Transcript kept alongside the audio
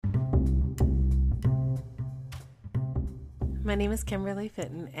My name is Kimberly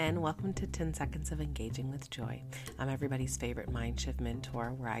Fitton, and welcome to 10 Seconds of Engaging with Joy. I'm everybody's favorite mind shift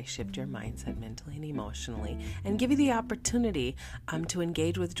mentor, where I shift your mindset mentally and emotionally and give you the opportunity to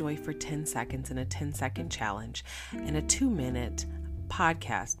engage with joy for 10 seconds in a 10-second challenge in a 2-minute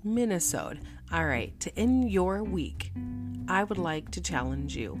podcast, minisode. All right, to end your week, I would like to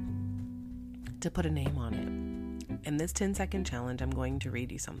challenge you to put a name on it. In this 10-second challenge, I'm going to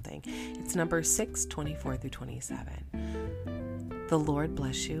read you something. It's number 6, 24 through 27. The Lord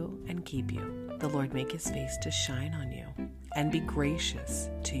bless you and keep you. The Lord make his face to shine on you and be gracious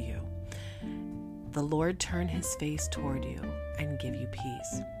to you. The Lord turn his face toward you and give you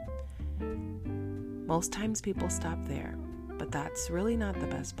peace. Most times people stop there, but that's really not the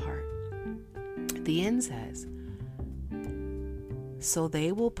best part. The end says, so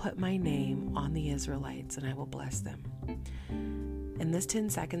they will put my name on the Israelites and I will bless them. In this 10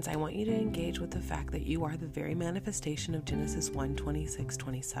 seconds, I want you to engage with the fact that you are the very manifestation of Genesis 1, 26,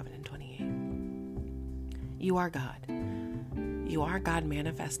 27, and 28. You are God. You are God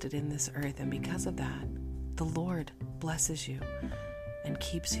manifested in this earth, and because of that, the Lord blesses you and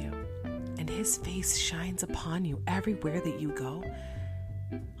keeps you, and his face shines upon you everywhere that you go.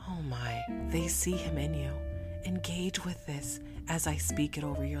 Oh my, they see him in you. Engage with this as I speak it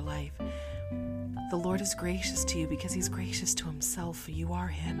over your life. The Lord is gracious to you because he's gracious to himself, for you are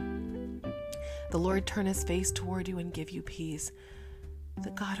him. The Lord turn his face toward you and give you peace.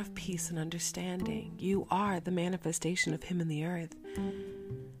 The God of peace and understanding. You are the manifestation of him in the earth.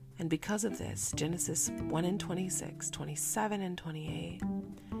 And because of this, Genesis 1 and 26, 27 and 28,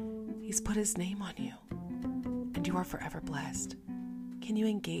 he's put his name on you. And you are forever blessed. Can you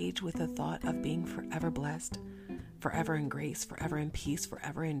engage with the thought of being forever blessed? Forever in grace, forever in peace,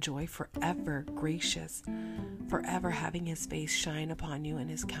 forever in joy, forever gracious, forever having his face shine upon you and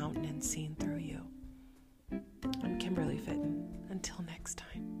his countenance seen through you.